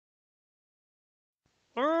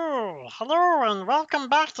Oh, hello and welcome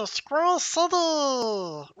back to Squirrel City.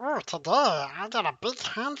 Oh, today I got a big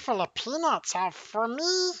handful of peanuts all for me.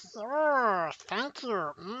 Oh, thank you.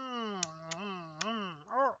 A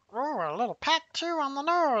little pat too on the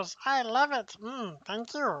nose. I love it.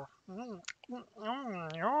 Thank you.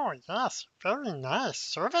 Oh, yes, very nice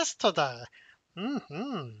service today.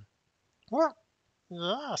 Oh,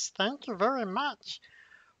 yes, thank you very much.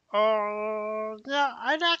 Oh, yeah,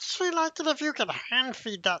 I'd actually like it if you could hand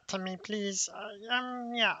feed that to me, please.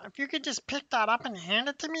 Yeah, if you could just pick that up and hand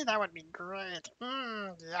it to me, that would be great.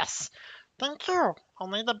 Yes. Thank you.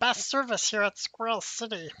 Only the best service here at Squirrel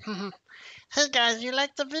City. Hey guys, you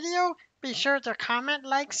liked the video? Be sure to comment,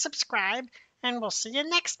 like, subscribe, and we'll see you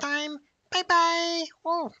next time. Bye bye.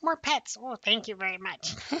 Oh, more pets. Oh, thank you very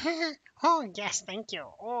much. Oh, yes, thank you.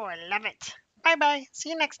 Oh, I love it. Bye bye. See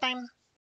you next time.